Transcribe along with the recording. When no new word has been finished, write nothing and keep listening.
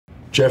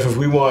Jeff, if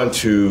we want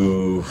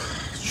to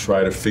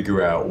try to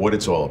figure out what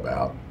it's all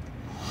about,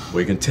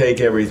 we can take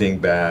everything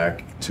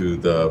back to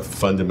the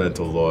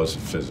fundamental laws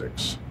of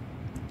physics.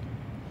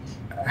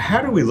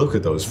 How do we look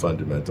at those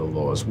fundamental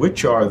laws?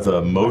 Which are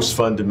the most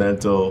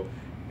fundamental?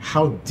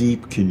 How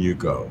deep can you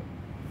go?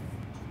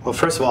 Well,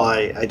 first of all,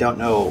 I don't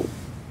know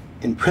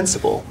in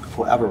principle if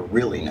we'll ever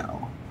really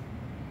know.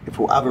 If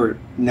we'll ever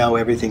know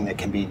everything that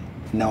can be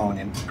known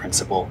in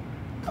principle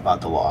about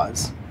the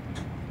laws.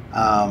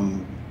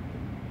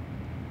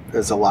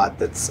 There's a lot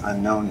that's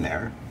unknown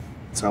there.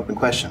 It's an open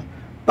question.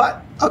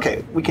 But,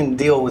 okay, we can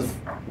deal with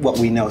what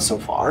we know so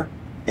far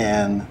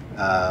and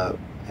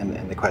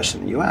the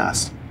question that you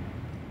asked.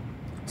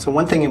 So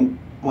one thing,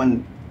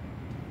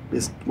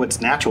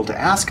 what's natural to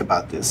ask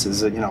about this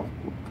is that, of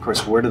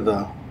course, where do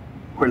the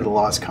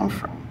laws come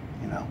from?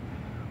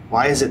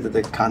 Why is it that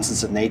the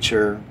constants of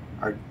nature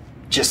are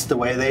just the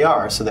way they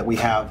are, so that we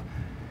have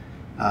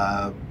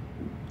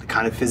the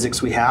kind of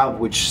physics we have,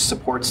 which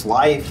supports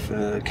life,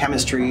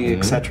 chemistry,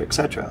 et cetera, et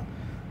cetera.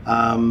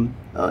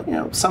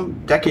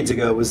 Some decades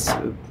ago it was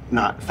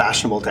not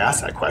fashionable to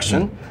ask that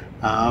question,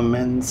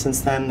 and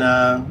since then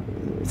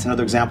it's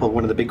another example of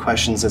one of the big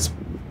questions that's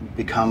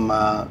become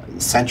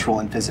central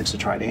in physics to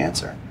try to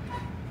answer.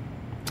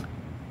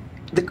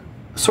 The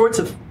sorts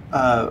of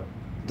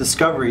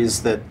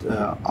discoveries that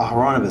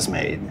Aharonov has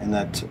made and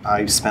that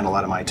I spent a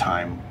lot of my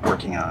time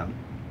working on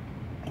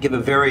give a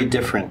very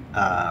different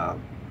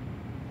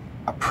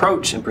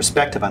approach and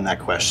perspective on that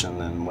question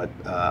than what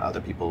other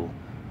people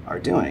are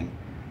doing.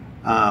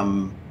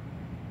 And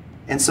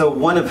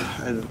so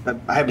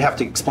I have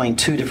to explain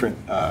two different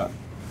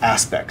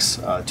aspects,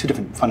 two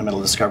different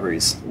fundamental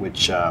discoveries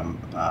which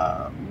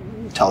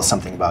tell us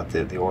something about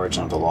the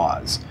origin of the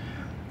laws.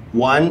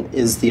 One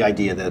is the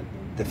idea that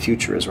the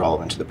future is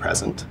relevant to the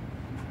present.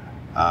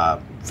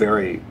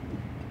 Very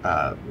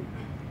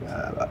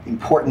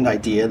important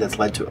idea that's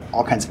led to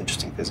all kinds of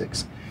interesting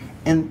physics.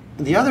 And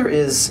the other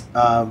is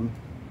a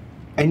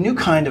new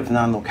kind of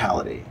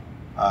non-locality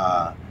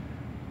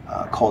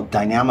called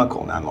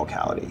dynamical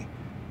non-locality,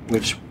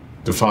 which...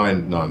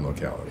 Define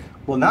non-locality.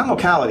 Well,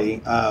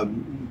 non-locality...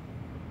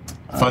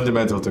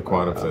 fundamental to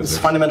quantum physics. It's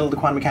fundamental to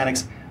quantum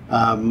mechanics.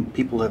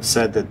 People have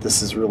said that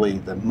this is really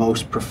the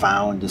most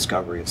profound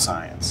discovery of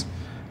science.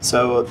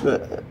 So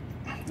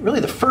really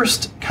the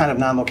first kind of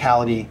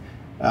non-locality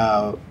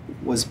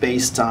was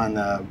based on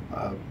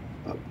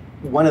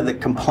one of the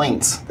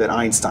complaints that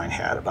Einstein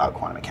had about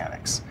quantum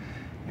mechanics.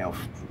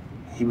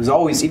 He was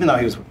always, even though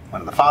he was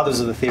one of the fathers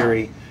of the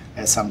theory,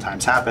 as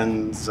sometimes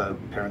happens,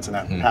 parents are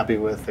not happy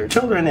with their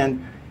children,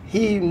 and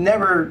he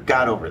never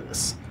got over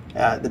this.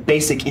 The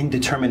basic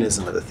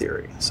indeterminism of the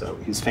theory. So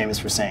he's famous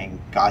for saying,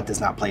 God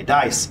does not play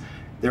dice.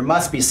 There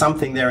must be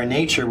something there in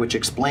nature which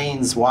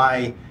explains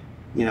why,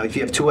 if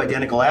you have two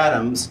identical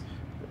atoms,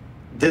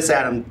 this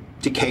atom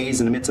decays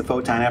and emits a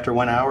photon after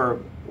 1 hour,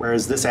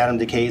 whereas this atom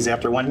decays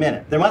after 1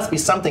 minute. There must be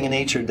something in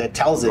nature that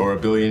tells it. Or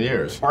 1 billion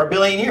years. Or 1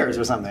 billion years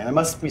or something. There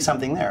must be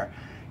something there.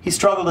 He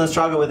struggled and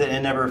struggled with it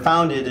and never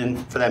found it,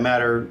 and for that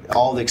matter,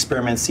 all the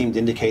experiments seem to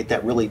indicate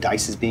that really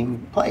dice is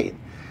being played.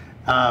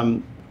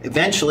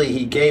 Eventually,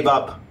 he gave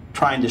up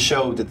trying to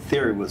show that the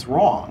theory was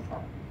wrong.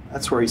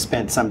 That's where he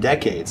spent some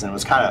decades, and it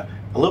was kind of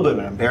a little bit of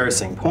an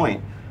embarrassing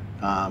point.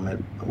 At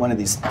one of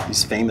these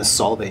famous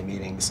Solve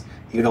meetings,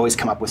 he would always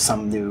come up with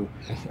some new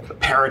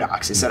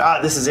paradox. He said,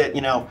 this is it,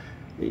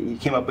 He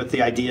came up with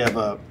the idea of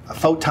a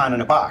photon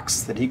in a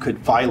box, that he could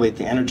violate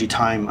the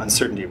energy-time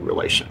uncertainty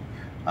relation.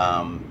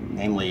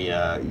 Namely,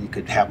 you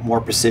could have more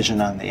precision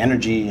on the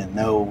energy and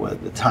know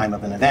the time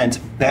of an event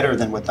better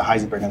than what the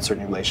Heisenberg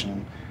uncertainty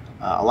relation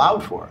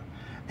allowed for.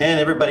 And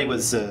everybody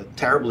was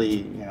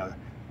terribly,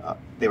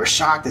 they were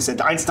shocked. They said,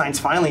 Einstein's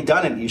finally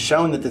done it. He's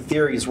shown that the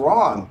theory is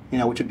wrong,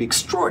 which would be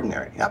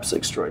extraordinary, absolutely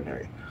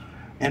extraordinary.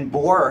 And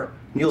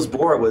Niels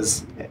Bohr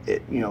was,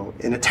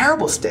 in a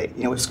terrible state.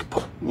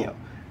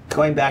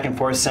 Going back and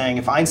forth saying,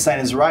 if Einstein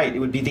is right, it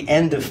would be the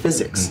end of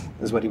physics,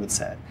 is what he would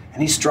say.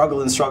 And he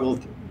struggled and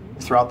struggled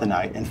throughout the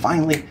night. And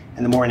finally,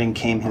 in the morning,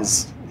 came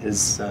his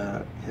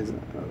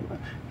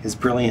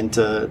brilliant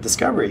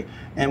discovery.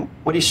 And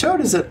what he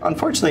showed is that,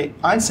 unfortunately,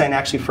 Einstein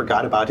actually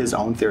forgot about his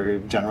own theory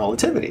of general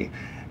relativity.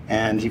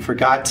 And he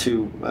forgot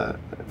to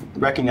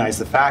recognize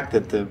the fact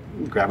that the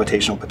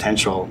gravitational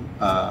potential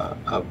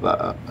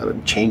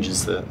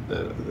changes the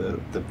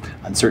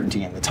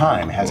uncertainty in the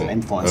time. It has an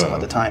influence on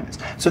what the time is.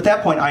 So at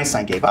that point,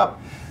 Einstein gave up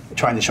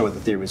trying to show that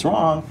the theory was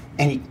wrong,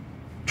 and he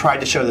tried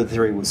to show that the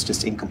theory was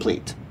just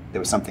incomplete. There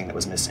was something that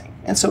was missing.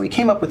 And so he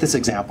came up with this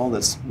example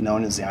that's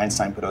known as the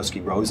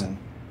Einstein-Podolsky-Rosen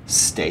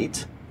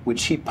state,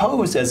 which he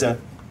posed as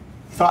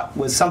thought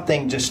was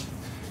something, just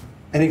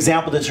an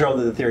example to show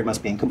that the theory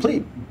must be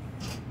incomplete.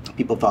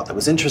 People thought that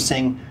was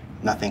interesting.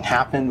 Nothing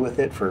happened with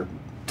it for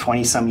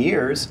 20-some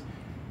years,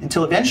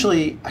 until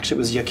eventually, actually it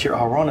was Yakir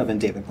Aharonov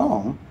and David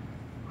Bohm,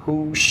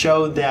 who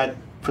showed that,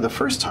 for the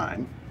first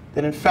time,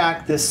 that in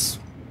fact this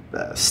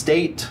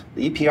state,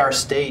 the EPR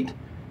state,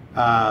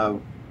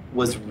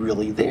 was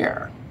really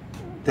there.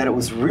 that it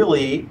was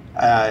really,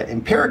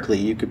 empirically,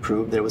 you could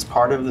prove that it was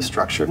part of the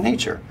structure of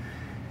nature.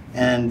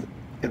 And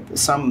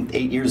some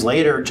 8 years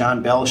later,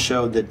 John Bell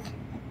showed that,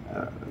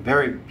 a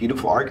very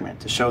beautiful argument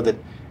to show that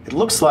it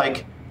looks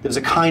like there's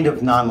a kind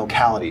of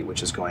non-locality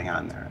which is going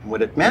on there. And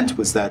what it meant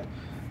was that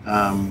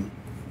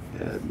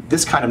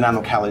this kind of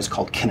non-locality is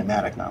called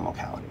kinematic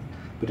non-locality.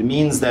 But it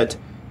means that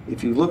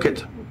if you look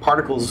at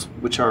particles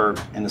which are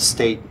in a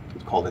state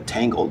called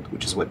entangled,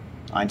 which is what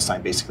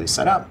Einstein basically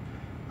set up,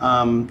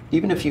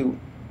 even if you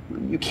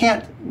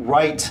can't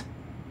write,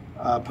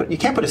 you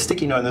can't put a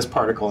sticky note in this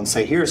particle and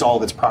say, here's all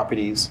of its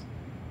properties,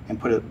 and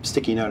put a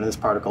sticky note in this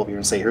particle here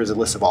and say, here's a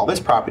list of all of its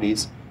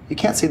properties. You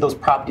can't say those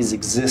properties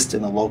exist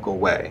in a local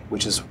way,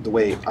 which is the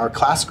way our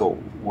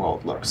classical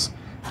world looks.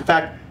 In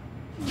fact,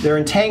 they're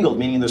entangled,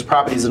 meaning there's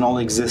properties that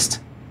only exist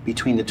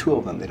between the two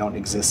of them. They don't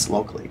exist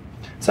locally.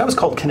 So that was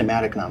called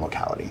kinematic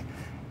non-locality.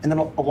 And then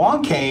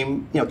along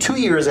came, 2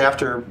 years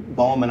after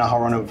Bohm and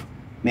Aharonov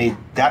made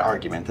that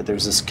argument that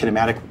there's this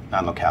kinematic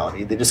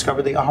non-locality, they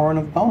discovered the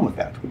Aharonov-Bohm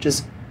effect, which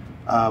is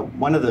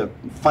one of the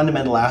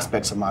fundamental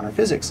aspects of modern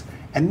physics.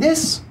 And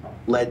this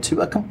led to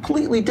a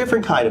completely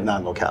different kind of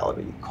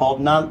non-locality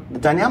called the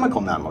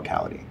dynamical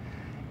non-locality.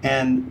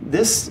 And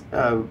this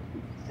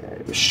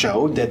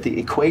showed that the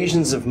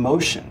equations of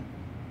motion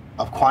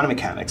of quantum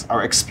mechanics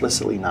are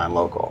explicitly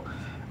non-local,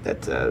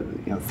 that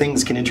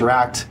things can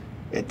interact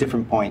at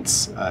different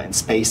points in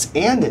space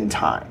and in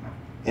time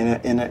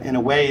in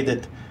a way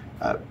that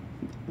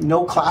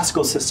no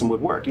classical system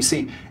would work. You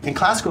see, in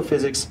classical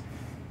physics,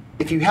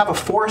 if you have a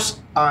force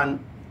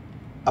on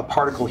a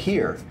particle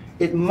here,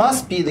 it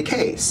must be the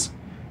case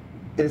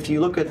that if you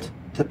look at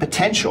the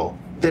potential,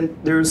 then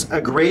there's a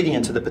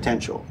gradient to the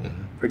potential.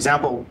 Mm-hmm. For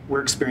example,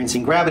 we're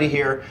experiencing gravity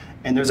here,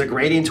 and there's a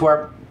gradient to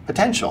our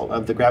potential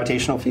of the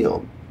gravitational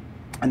field.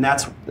 And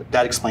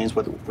that explains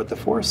what the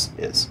force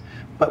is.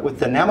 But with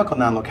dynamical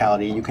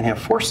non-locality, you can have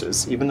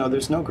forces, even though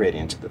there's no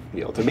gradient to the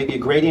field. There may be a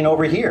gradient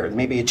over here, there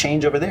may be a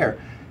change over there.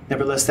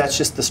 Nevertheless, that's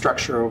just the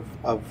structure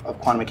of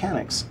quantum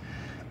mechanics.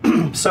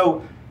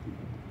 So,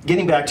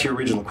 getting back to your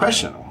original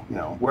question,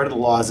 where do the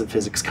laws of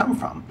physics come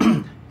from?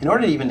 In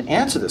order to even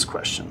answer this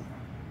question,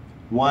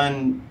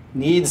 one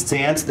needs to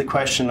answer the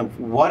question of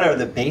what are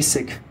the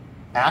basic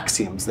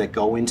axioms that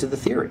go into the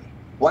theory?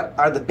 What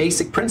are the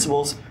basic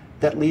principles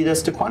that lead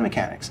us to quantum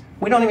mechanics?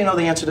 We don't even know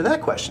the answer to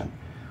that question.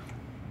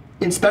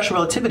 In special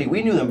relativity,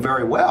 we knew them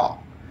very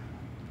well.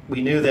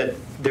 We knew that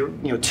there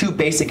were two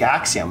basic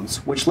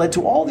axioms which led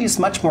to all these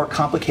much more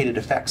complicated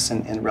effects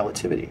in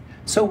relativity.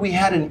 So we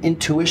had an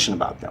intuition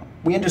about them.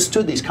 We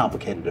understood these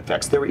complicated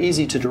effects. They were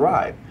easy to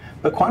derive.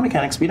 But quantum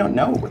mechanics, we don't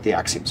know what the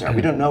axioms are.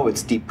 We don't know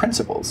its deep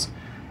principles.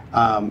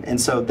 And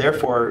so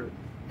therefore,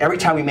 every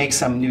time we make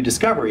some new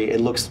discovery,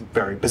 it looks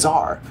very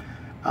bizarre.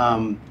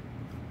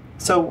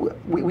 So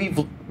we've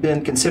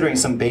been considering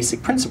some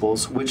basic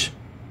principles which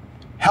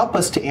help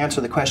us to answer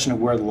the question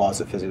of where the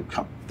laws of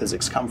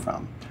physics come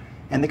from.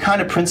 And the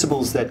kind of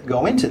principles that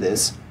go into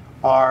this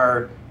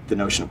are the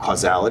notion of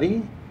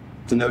causality,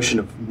 the notion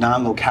of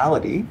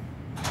non-locality,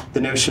 the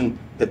notion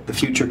that the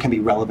future can be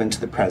relevant to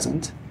the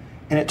present.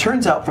 And it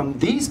turns out from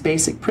these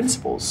basic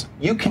principles,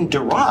 you can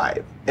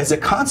derive, as a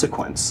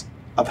consequence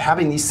of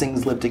having these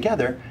things live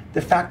together,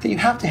 the fact that you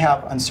have to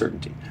have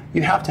uncertainty.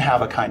 You have to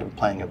have a kind of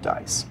playing of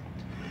dice.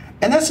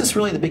 And that's just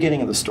really the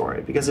beginning of the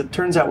story, because it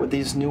turns out with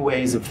these new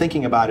ways of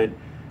thinking about it,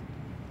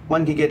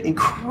 one can get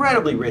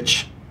incredibly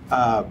rich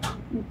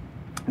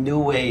new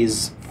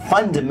ways,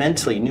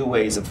 fundamentally new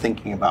ways of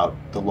thinking about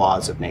the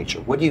laws of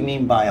nature. What do you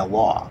mean by a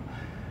law?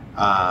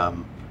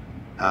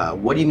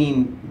 What do you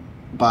mean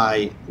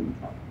by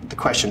the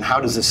question, how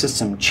does a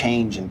system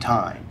change in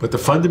time? But the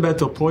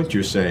fundamental point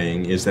you're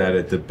saying is that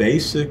at the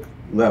basic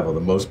level,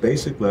 the most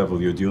basic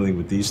level, you're dealing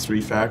with these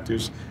three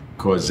factors: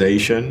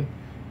 causation,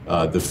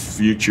 the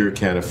future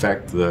can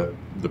affect the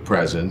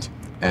present,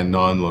 and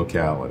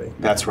non-locality.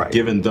 That's right.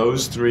 Given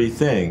those three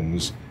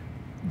things,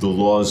 the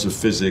laws of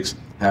physics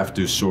have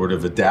to sort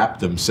of adapt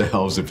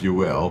themselves, if you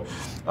will,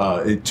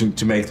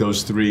 to make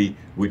those three,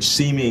 which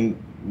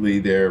seemingly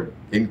they're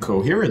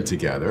incoherent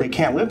together. They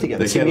can't live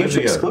together. They can't live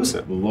together.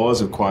 Exclusive. The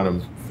laws of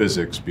quantum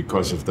physics,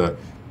 because of the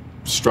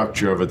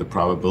structure of it, the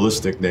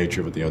probabilistic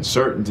nature of it, the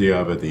uncertainty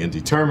of it, the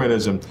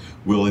indeterminism,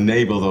 will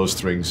enable those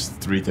three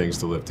things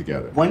to live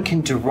together. One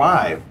can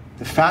derive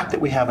the fact that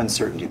we have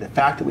uncertainty, the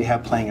fact that we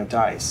have playing of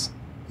dice.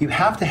 You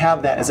have to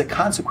have that as a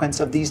consequence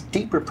of these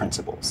deeper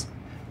principles,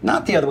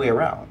 not the other way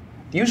around.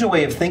 The usual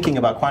way of thinking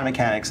about quantum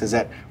mechanics is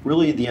that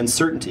really the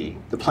uncertainty,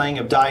 the playing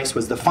of dice,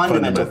 was the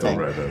fundamental thing.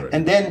 Right.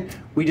 And then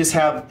we just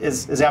have,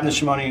 as Abner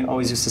Shimoni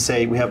always used to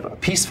say, we have a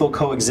peaceful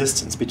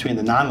coexistence between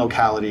the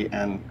non-locality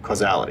and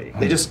causality.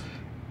 They just,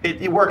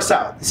 it works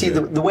out. See,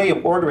 the way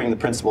of ordering the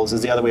principles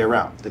is the other way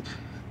around.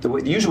 The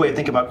usual way to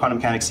think about quantum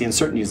mechanics, the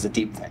uncertainty is the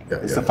deep thing.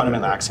 It's the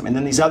fundamental axiom. And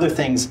then these other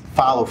things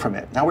follow from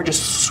it. Now we're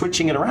just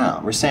switching it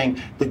around. We're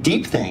saying the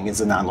deep thing is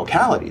the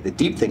non-locality. The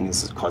deep thing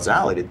is the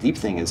causality. The deep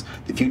thing is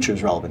the future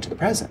is relevant to the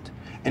present.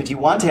 And if you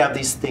want to have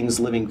these things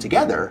living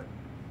together,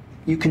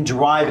 you can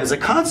derive as a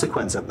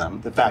consequence of them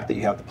the fact that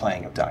you have the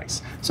playing of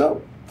dice.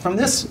 So from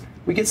this,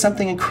 we get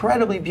something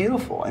incredibly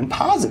beautiful and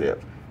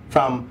positive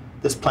from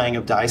this playing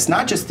of dice.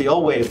 Not just the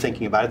old way of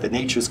thinking about it, that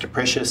nature is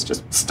capricious,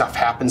 just stuff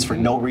happens for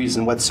no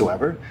reason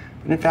whatsoever.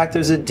 But in fact,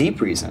 there's a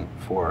deep reason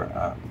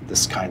for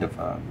this kind of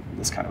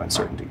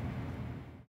uncertainty.